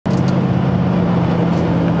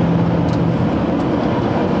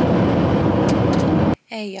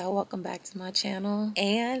welcome back to my channel.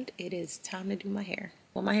 And it is time to do my hair.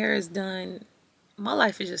 When my hair is done, my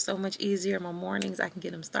life is just so much easier. My mornings, I can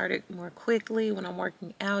get them started more quickly. When I'm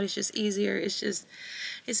working out, it's just easier. It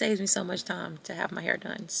saves me so much time to have my hair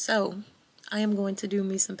done. So I am going to do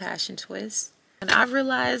me some passion twists. And I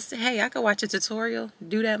realized, hey, I could watch a tutorial,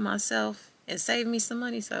 do that myself, and save me some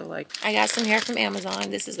money. So like, I got some hair from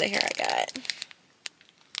Amazon. This is the hair I got.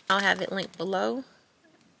 I'll have it linked below.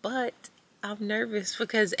 But I'm nervous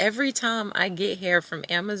because every time I get hair from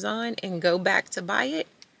Amazon and go back to buy it,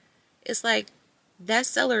 it's like that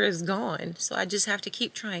seller is gone. So I just have to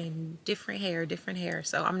keep trying different hair.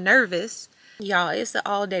 So I'm nervous. Y'all, it's an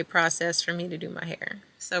all-day process for me to do my hair.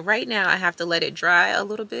 So right now I have to let it dry a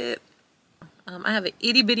little bit. I have an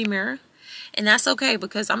itty-bitty mirror, and that's okay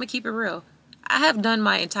because I'm gonna keep it real. I have done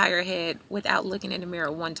my entire head without looking in the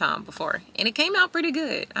mirror one time before, and it came out pretty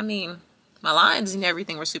good. I mean, my lines and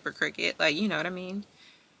everything were super crooked, like, you know what I mean?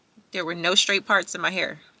 There were no straight parts in my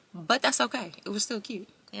hair, but that's okay. It was still cute.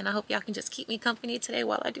 And I hope y'all can just keep me company today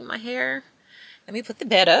while I do my hair. Let me put the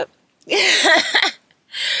bed up.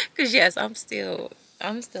 Because yes, I'm still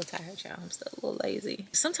tired, y'all. I'm still a little lazy.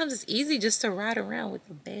 Sometimes it's easy just to ride around with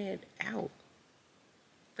the bed out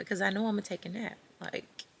because I know I'm gonna take a nap. Like,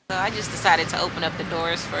 so I just decided to open up the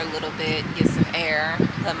doors for a little bit, get some air,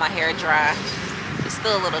 let my hair dry. It's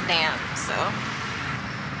still a little damp, so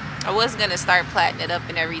I was gonna start plaiting it up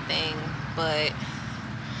and everything, but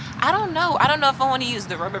I don't know if I want to use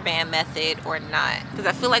the rubber band method or not, because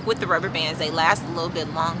I feel like with the rubber bands they last a little bit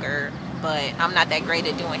longer, but I'm not that great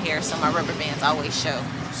at doing hair, so my rubber bands always show,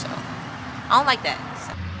 so I don't like that.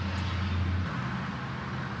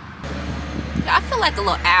 So I feel like a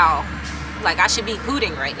little owl, like I should be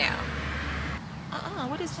hooting right now.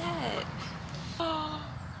 What is that?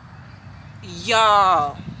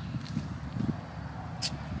 Y'all,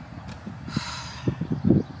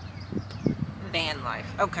 van life.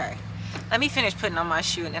 Okay, let me finish putting on my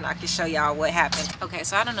shoe and then I can show y'all what happened. Okay,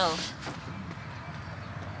 so I don't know,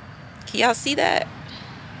 can y'all see that?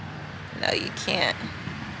 No, you can't.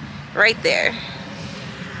 Right there,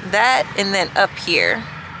 that, and then up here.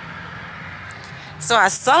 So I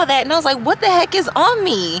saw that and I was like, what the heck is on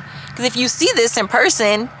me? Because if you see this in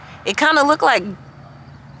person, it kind of looked like,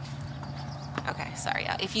 okay, sorry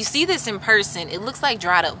y'all. If you see this in person, it looks like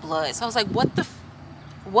dried up blood. So I was like,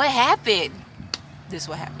 what happened? This is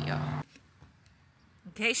what happened, y'all.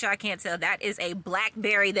 In case y'all can't tell, that is a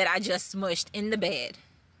blackberry that I just smushed in the bed.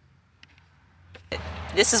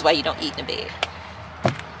 This is why you don't eat in the bed.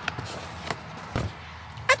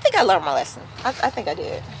 I think I learned my lesson. I think I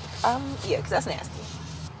did. Yeah, because that's nasty.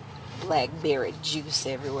 Blackberry juice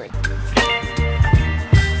everywhere.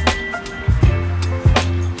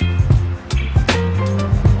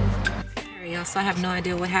 So I have no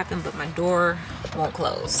idea what happened, but my door won't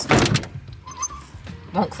close.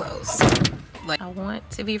 Won't close. Like, I want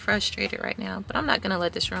to be frustrated right now, but I'm not gonna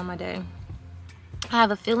let this ruin my day. I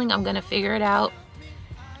have a feeling I'm gonna figure it out.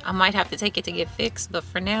 I might have to take it to get fixed, but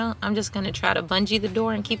for now, I'm just gonna try to bungee the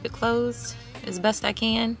door and keep it closed as best I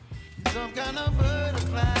can. Some kind of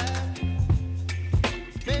butterfly.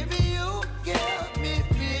 Baby, you give me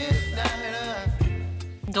midnight.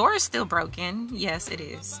 Door is still broken. Yes, it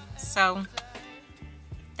is. So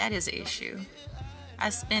that is an issue. I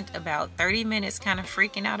spent about 30 minutes kind of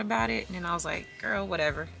freaking out about it, and then I was like, girl,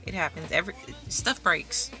 whatever, it happens. Stuff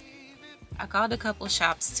breaks. I called a couple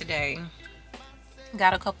shops today,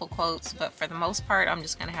 got a couple quotes, but for the most part I'm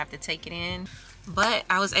just gonna have to take it in. But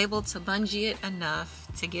I was able to bungee it enough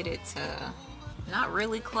to get it to not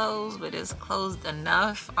really close, but it's closed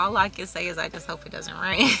enough. All I can say is I just hope it doesn't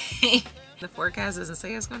rain. The forecast doesn't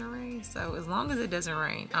say it's gonna rain, so as long as it doesn't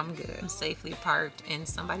rain, I'm good. I'm safely parked in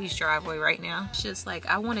somebody's driveway right now. It's just like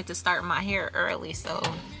I wanted to start my hair early so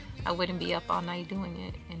I wouldn't be up all night doing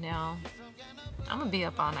it, and now I'm gonna be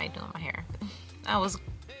up all night doing my hair. I was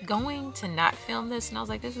going to not film this, and I was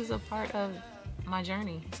like, this is a part of my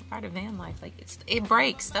journey. It's a part of van life. Like, it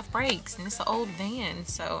breaks, stuff breaks, and it's an old van.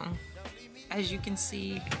 So as you can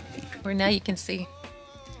see, or now you can see,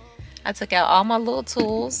 I took out all my little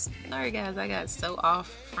tools. Sorry guys, I got so off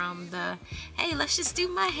from the, hey, let's just do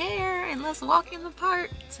my hair and let's walk in the park,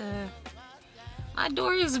 to my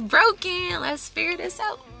door is broken, let's figure this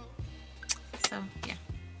out. So yeah,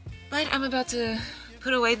 but I'm about to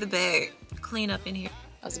put away the bag, clean up in here.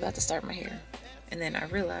 I was about to start my hair, and then I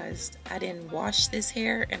realized I didn't wash this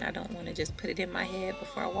hair, and I don't want to just put it in my head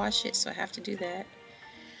before I wash it, so I have to do that.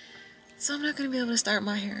 So I'm not going to be able to start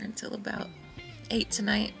my hair until about 8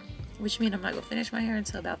 tonight, which means I'm not going to finish my hair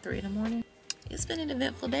until about 3 in the morning. It's been an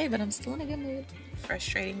eventful day, but I'm still in a good mood.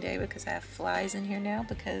 Frustrating day because I have flies in here now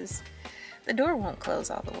because the door won't close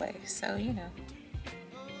all the way. So, you know.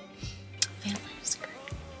 Vampires are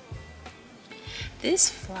great. This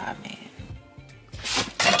fly, man.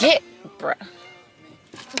 Get, bruh.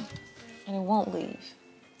 And it won't leave.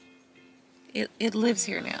 It lives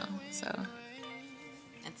here now, so.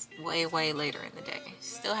 It's way, way later in the day.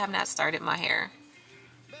 Still have not started my hair.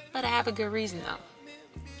 But I have a good reason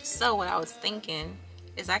though. So what I was thinking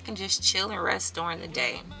is I can just chill and rest during the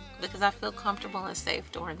day because I feel comfortable and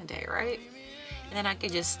safe during the day, right? And then I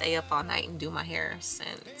could just stay up all night and do my hair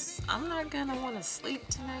since I'm not gonna want to sleep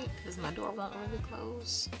tonight because my door won't really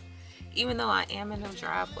close. Even though I am in a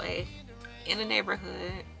driveway in a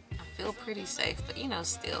neighborhood, I feel pretty safe, but you know,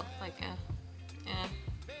 still like, yeah.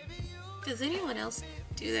 Does anyone else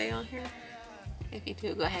do they on here? If you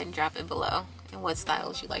do, go ahead and drop it below. And what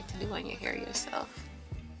styles you like to do on your hair yourself.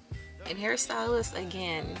 And hairstylists,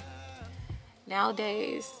 again,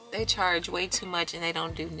 nowadays they charge way too much and they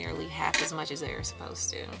don't do nearly half as much as they are supposed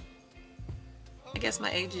to. I guess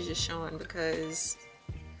my age is just showing because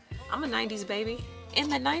I'm a 90s baby. In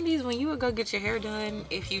the 90s, when you would go get your hair done,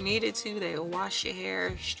 if you needed to, they would wash your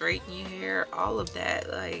hair, straighten your hair, all of that.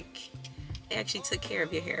 Like, they actually took care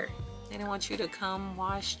of your hair. They didn't want you to come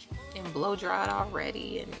washed and blow dried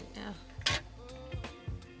already, and yeah.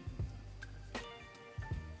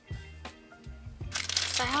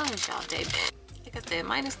 So how has y'all day been? Like I said,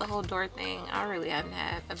 minus the whole door thing, I really haven't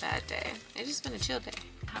had a bad day. It's just been a chill day.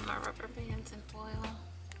 I have my rubber bands and foil.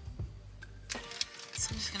 So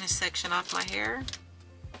I'm just gonna section off my hair.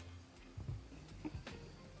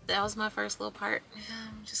 That was my first little part.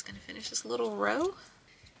 I'm just gonna finish this little row,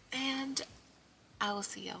 and I will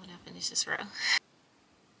see y'all when I finish this row.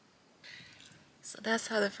 So that's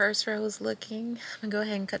how the first row is looking. I'm gonna go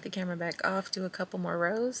ahead and cut the camera back off, do a couple more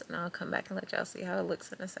rows, and I'll come back and let y'all see how it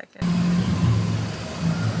looks in a second.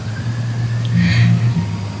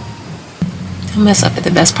 Don't mess up at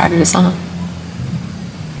the best part of the song.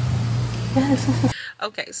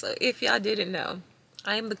 Okay, so if y'all didn't know,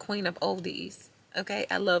 I am the queen of oldies. Okay,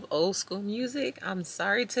 I love old school music. I'm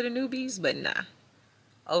sorry to the newbies, but nah.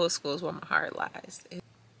 Old school is where my heart lies.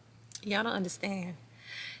 Y'all don't understand.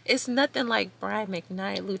 It's nothing like Brian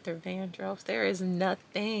McKnight, Luther Vandross. There is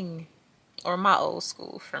nothing, or my old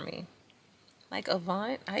school for me. Like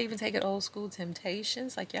Avant, I even take it old school.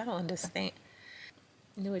 Temptations, like y'all don't understand.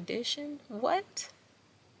 New Edition, what?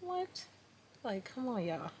 Like, come on,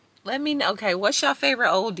 y'all. Let me know. Okay, what's your favorite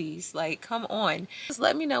oldies? Like, come on. Just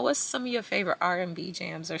let me know what's some of your favorite R&B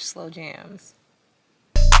jams or slow jams.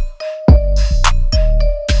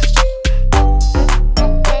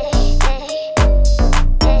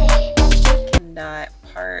 Not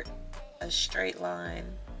part a straight line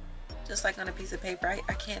just like on a piece of paper.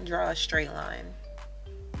 I can't draw a straight line.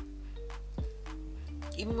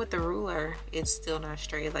 Even with the ruler, it's still not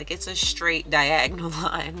straight. Like, it's a straight diagonal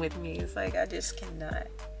line with me. It's like I just cannot.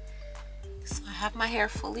 So I have my hair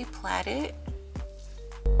fully plaited.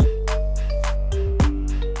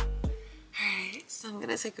 Alright, so I'm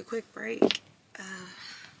gonna take a quick break.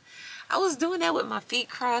 I was doing that with my feet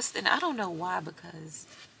crossed, and I don't know why, because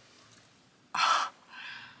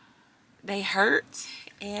they hurt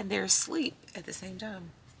and they're asleep at the same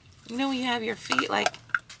time. You know when you have your feet like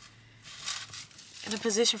in a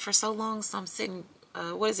position for so long, so I'm sitting,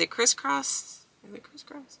 what is it, crisscross? Is it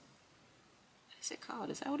crisscross? What is it called?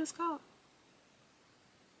 Is that what it's called?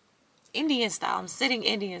 Indian style. I'm sitting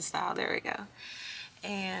Indian style. There we go.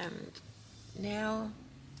 And now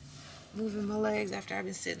moving my legs after I've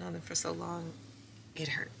been sitting on them for so long, it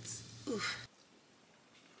hurts. Oof.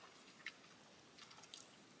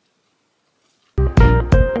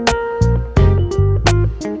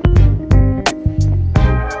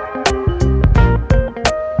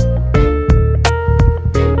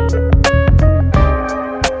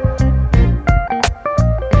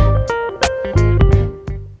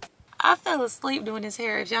 I fell asleep doing his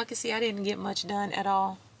hair. If y'all can see, I didn't get much done at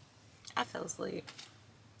all. I fell asleep.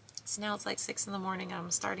 So now it's like 6 in the morning.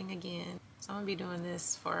 I'm starting again. So I'm gonna be doing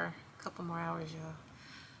this for a couple more hours, y'all.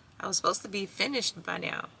 I was supposed to be finished by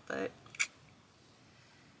now, but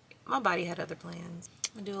my body had other plans.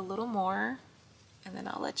 I'm gonna do a little more and then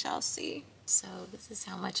I'll let y'all see. So this is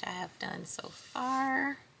how much I have done so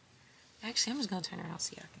far. Actually, I'm just gonna turn around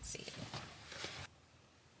so y'all can see it.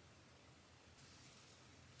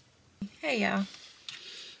 Hey y'all,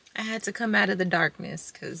 I had to come out of the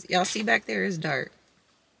darkness because y'all see back there is dark.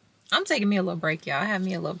 I'm taking me a little break, y'all. I have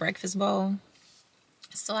me a little breakfast bowl.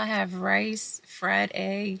 So I have rice, fried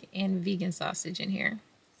egg, and vegan sausage in here.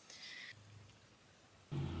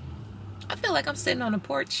 I feel like I'm sitting on a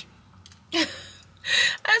porch.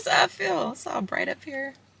 That's how I feel. It's all bright up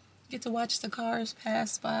here. Get to watch the cars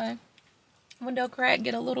pass by. Window crack,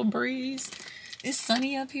 get a little breeze. It's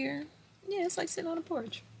sunny up here. Yeah, it's like sitting on a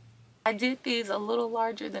porch. I did these a little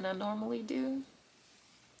larger than I normally do.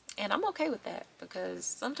 And I'm okay with that because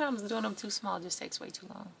sometimes doing them too small just takes way too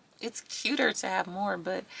long. It's cuter to have more,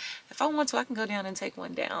 but if I want to, I can go down and take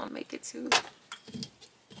one down, make it two.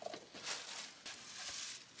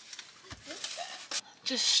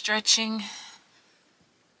 Just stretching.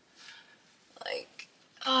 Like,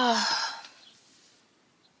 oh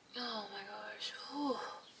my gosh. Whew.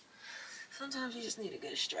 Sometimes you just need a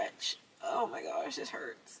good stretch. Oh my gosh, this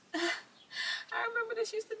hurts. I remember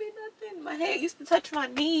this used to be nothing. My head used to touch my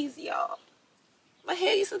knees, y'all. My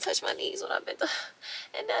head used to touch my knees when I bent,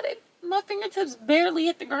 and now my fingertips barely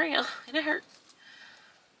hit the ground, and it hurts.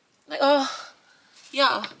 Like, oh,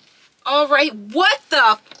 y'all. All right, what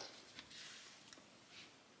the?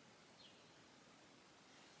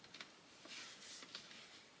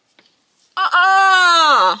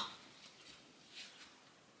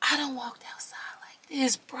 I done walked outside like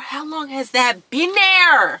this, bro. How long has that been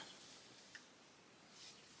there?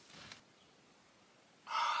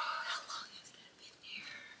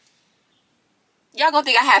 Y'all gonna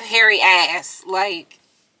think I have hairy ass. Like,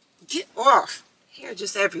 get off. Hair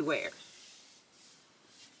just everywhere.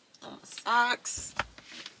 On my socks.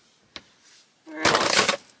 Where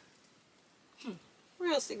else?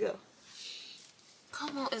 Where else it go?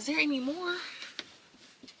 Come on, is there any more?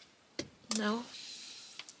 No.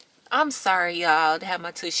 I'm sorry, y'all, to have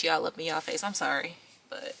my tushy all up in y'all face. I'm sorry,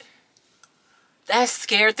 but that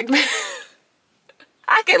scared the...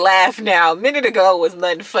 I can laugh now. A minute ago was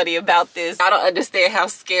nothing funny about this. I don't understand how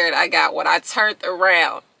scared I got when I turned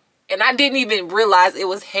around. And I didn't even realize it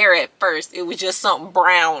was hair at first. It was just something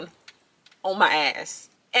brown on my ass.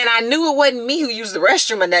 And I knew it wasn't me who used the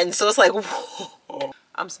restroom or nothing. So it's like, whoa.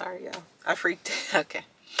 I'm sorry, y'all. I freaked out. Okay.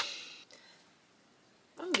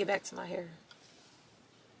 I'm gonna get back to my hair.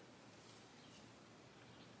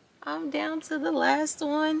 I'm down to the last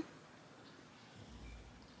one.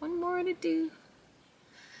 One more to do.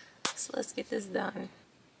 So let's get this done.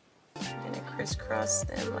 I'm gonna crisscross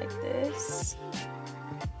them like this.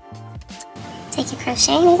 Take your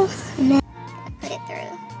crochet needle and then put it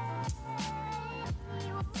through.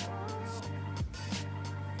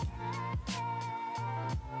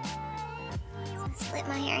 So I split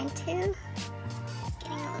my hair in two,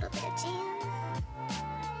 getting a little bit of jam.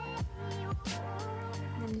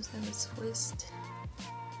 I'm just gonna twist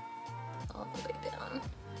all the way down.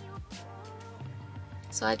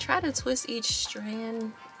 So I try to twist each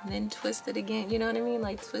strand and then twist it again, you know what I mean?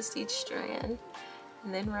 Like twist each strand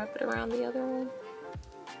and then wrap it around the other one.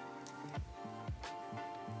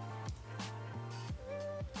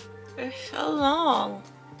 They're so long.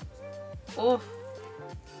 Oh.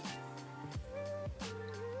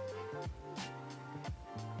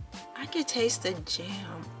 I could taste the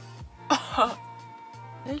jam. Oh.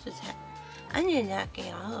 This is I need to knock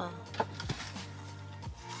it off.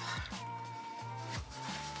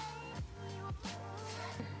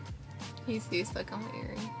 You see it stuck on my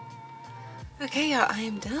earring. Okay, y'all, I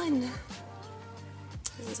am done.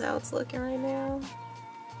 This is how it's looking right now.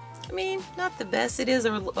 I mean, not the best. It is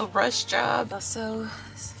a rush job. Also,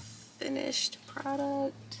 this finished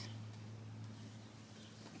product.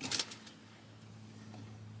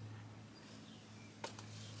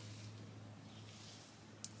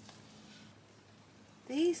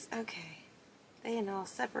 These, okay. They are all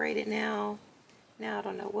separated now. Now I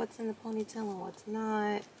don't know what's in the ponytail and what's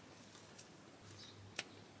not.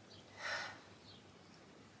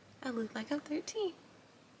 I look like I'm 13.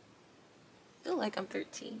 Feel like I'm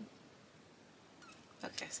 13.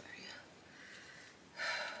 Okay, sorry.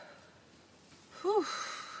 Whew.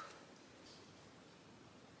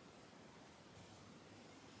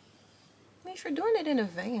 I mean, for doing it in a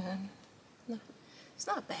van, no, it's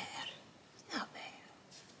not bad. It's not bad.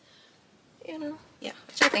 You know? Yeah,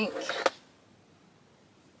 what you think?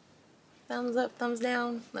 Thumbs up, thumbs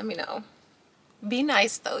down, let me know. Be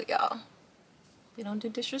nice though, y'all. We don't do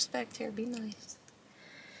disrespect here, be nice.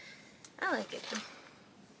 I like it though.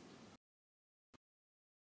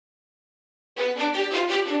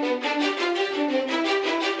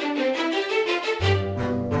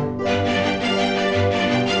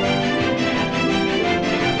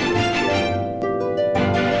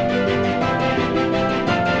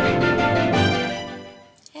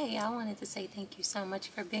 Hey, I wanted to say thank you so much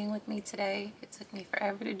for being with me today. It took me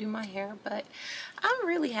forever to do my hair, but I'm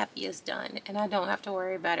really happy it's done and I don't have to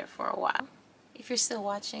worry about it for a while. If you're still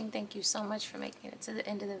watching, thank you so much for making it to the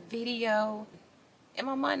end of the video. In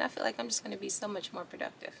my mind, I feel like I'm just going to be so much more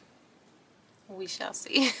productive. We shall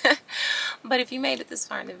see. But if you made it this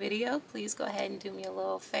far in the video, please go ahead and do me a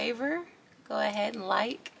little favor. go ahead and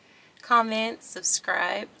like, comment,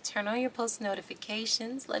 subscribe, turn on your post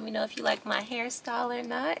notifications. Let me know if you like my hairstyle or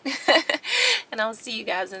not. And I'll see you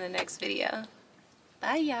guys in the next video.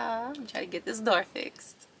 Bye, y'all. I'm trying to get this door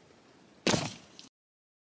fixed.